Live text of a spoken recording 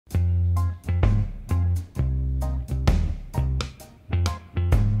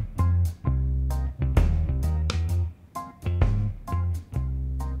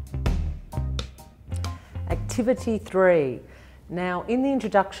Activity 3. Now, in the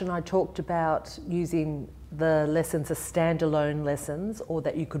introduction, I talked about using the lessons as standalone lessons, or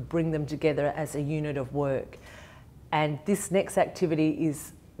that you could bring them together as a unit of work. And this next activity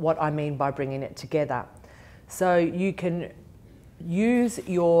is what I mean by bringing it together. So you can use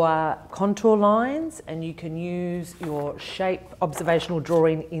your contour lines and you can use your shape observational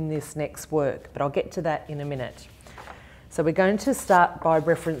drawing in this next work, but I'll get to that in a minute. So we're going to start by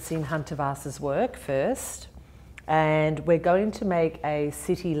referencing Hundertwasser's work first, and we're going to make a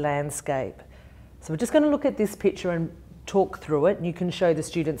city landscape. So we're just going to look at this picture and talk through it, and you can show the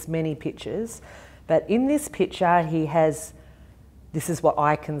students many pictures. But in this picture he has, this is what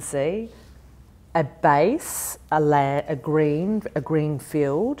I can see, a base, a green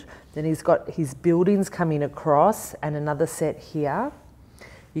field, then he's got his buildings coming across and another set here.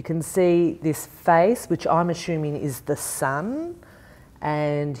 You can see this face, which I'm assuming is the sun,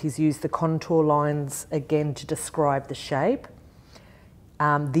 and he's used the contour lines again to describe the shape.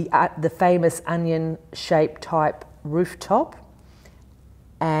 The famous onion shape type rooftop,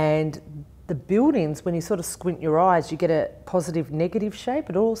 and the buildings, when you sort of squint your eyes, you get a positive negative shape.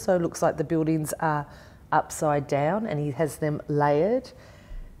 It also looks like the buildings are upside down, and he has them layered.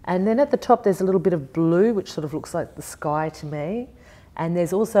 And then at the top there's a little bit of blue, which sort of looks like the sky to me. And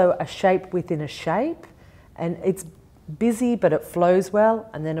there's also a shape within a shape, and it's busy but it flows well.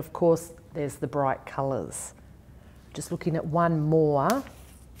 And then of course there's the bright colours. Just looking at one more,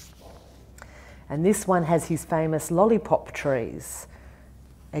 and this one has his famous lollipop trees.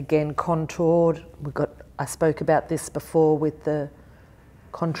 Again, contoured. I spoke about this before with the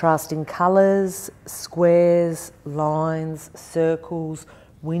contrasting colours, squares, lines, circles,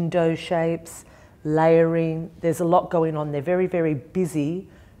 window shapes, layering. There's a lot going on. They're very, very busy,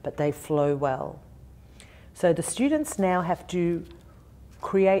 but they flow well. So the students now have to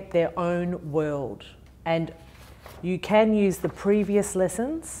create their own world, and you can use the previous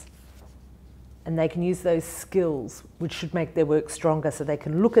lessons and they can use those skills, which should make their work stronger, so they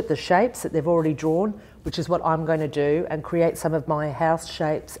can look at the shapes that they've already drawn, which is what I'm going to do, and create some of my house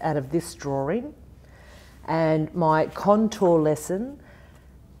shapes out of this drawing. And my contour lesson,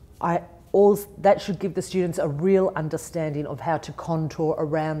 that should give the students a real understanding of how to contour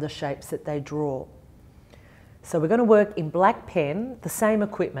around the shapes that they draw. So we're going to work in black pen, the same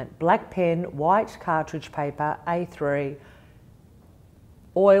equipment, black pen, white cartridge paper, A3,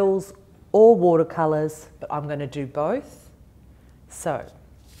 oils, or watercolours, but I'm going to do both. So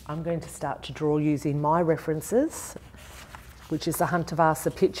I'm going to start to draw using my references, which is the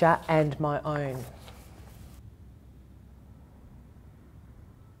Hundertwasser picture and my own.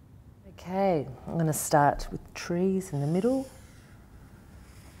 Okay, I'm going to start with trees in the middle.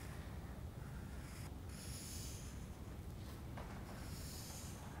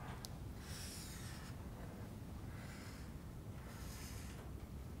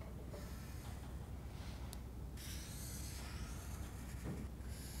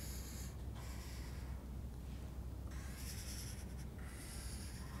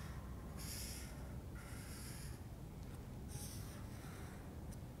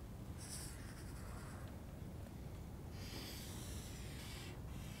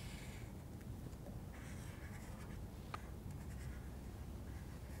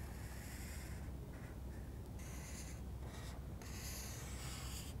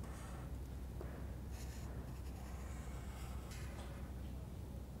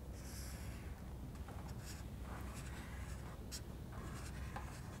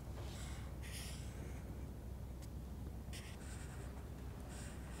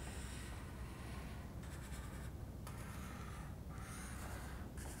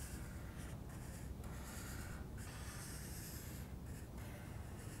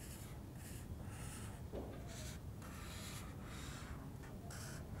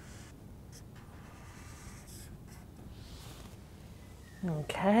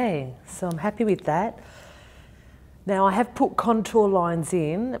 Okay, so I'm happy with that. Now I have put contour lines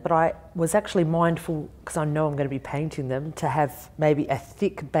in, but I was actually mindful, because I know I'm going to be painting them, to have maybe a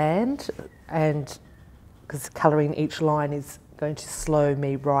thick band, and because colouring each line is going to slow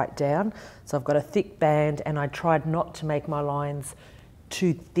me right down. So I've got a thick band, and I tried not to make my lines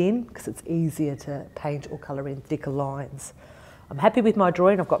too thin, because it's easier to paint or colour in thicker lines. I'm happy with my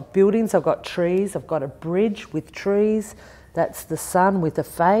drawing. I've got buildings, I've got trees, I've got a bridge with trees. That's the sun with a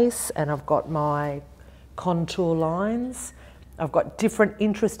face, and I've got my contour lines. I've got different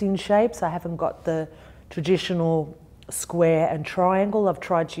interesting shapes. I haven't got the traditional square and triangle. I've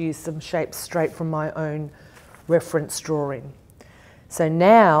tried to use some shapes straight from my own reference drawing. So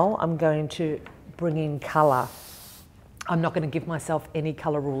now I'm going to bring in colour. I'm not going to give myself any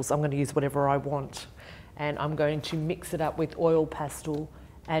colour rules. I'm going to use whatever I want. and I'm going to mix it up with oil pastel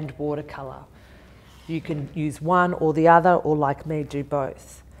and watercolour. You can use one or the other, or like me, do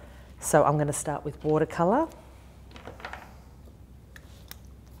both. So I'm going to start with watercolour.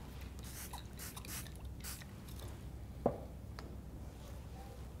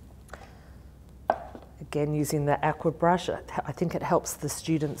 Again, using the aqua brush, I think it helps the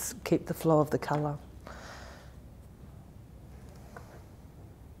students keep the flow of the colour.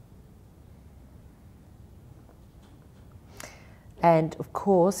 And of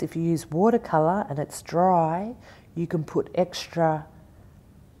course, if you use watercolour and it's dry, you can put extra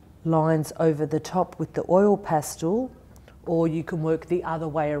lines over the top with the oil pastel, or you can work the other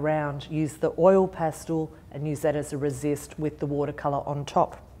way around. Use the oil pastel and use that as a resist with the watercolour on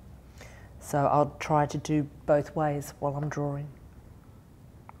top. So I'll try to do both ways while I'm drawing.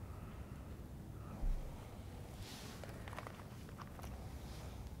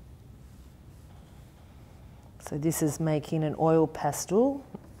 So this is making an oil pastel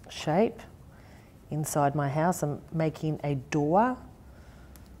shape inside my house. I'm making a door,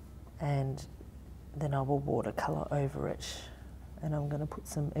 and then I will watercolour over it. And I'm going to put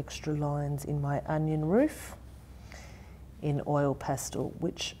some extra lines in my onion roof in oil pastel,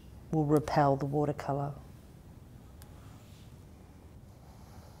 which will repel the watercolour.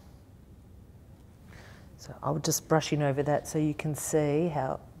 So I'm just brushing over that so you can see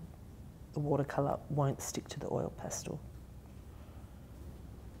how the watercolour won't stick to the oil pastel.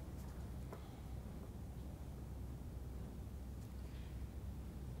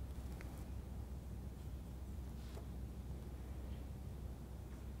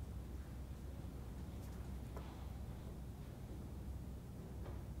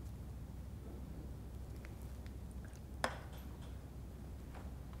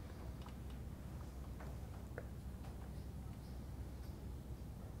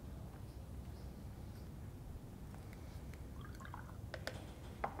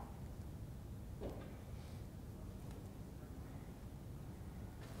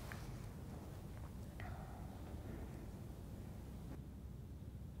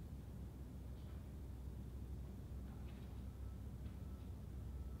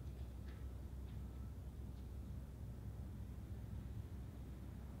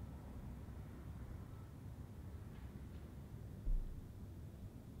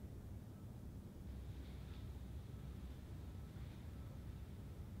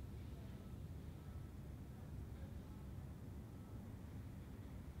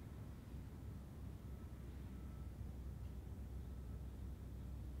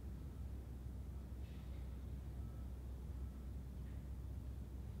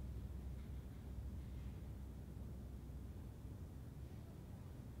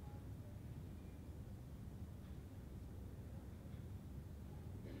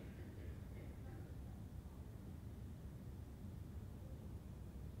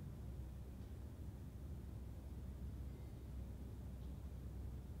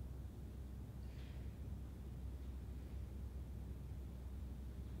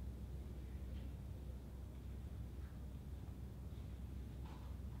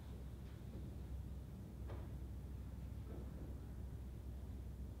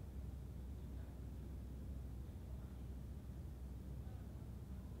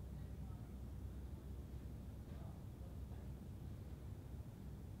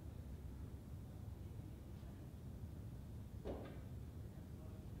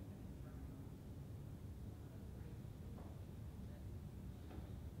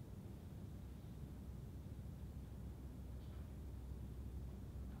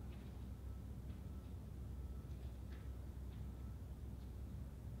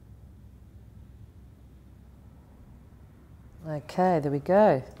 Okay, there we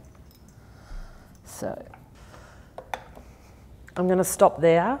go. So I'm going to stop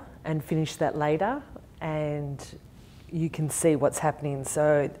there and finish that later, and you can see what's happening.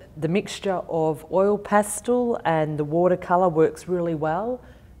 So the mixture of oil pastel and the watercolour works really well,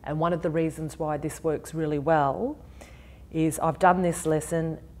 and one of the reasons why this works really well is I've done this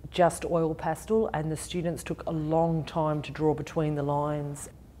lesson just oil pastel, and the students took a long time to draw between the lines.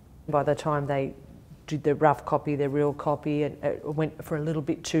 By the time they did their rough copy, their real copy, and it went for a little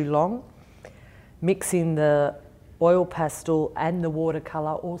bit too long. Mixing the oil pastel and the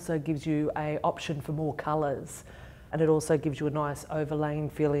watercolour also gives you an option for more colours, and it also gives you a nice overlaying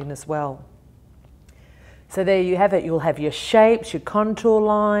feeling as well. So there you have it. You'll have your shapes, your contour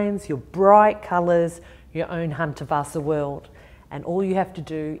lines, your bright colours, your own Hundertwasser world, and all you have to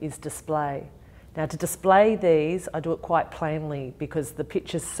do is display. Now, to display these, I do it quite plainly because the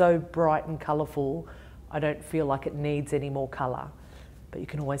picture's so bright and colourful, I don't feel like it needs any more colour. but you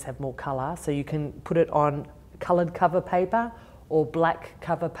can always have more colour. So you can put it on coloured cover paper or black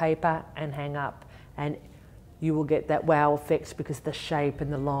cover paper and hang up, and you will get that wow effect because the shape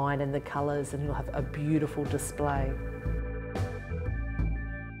and the line and the colours, and you'll have a beautiful display.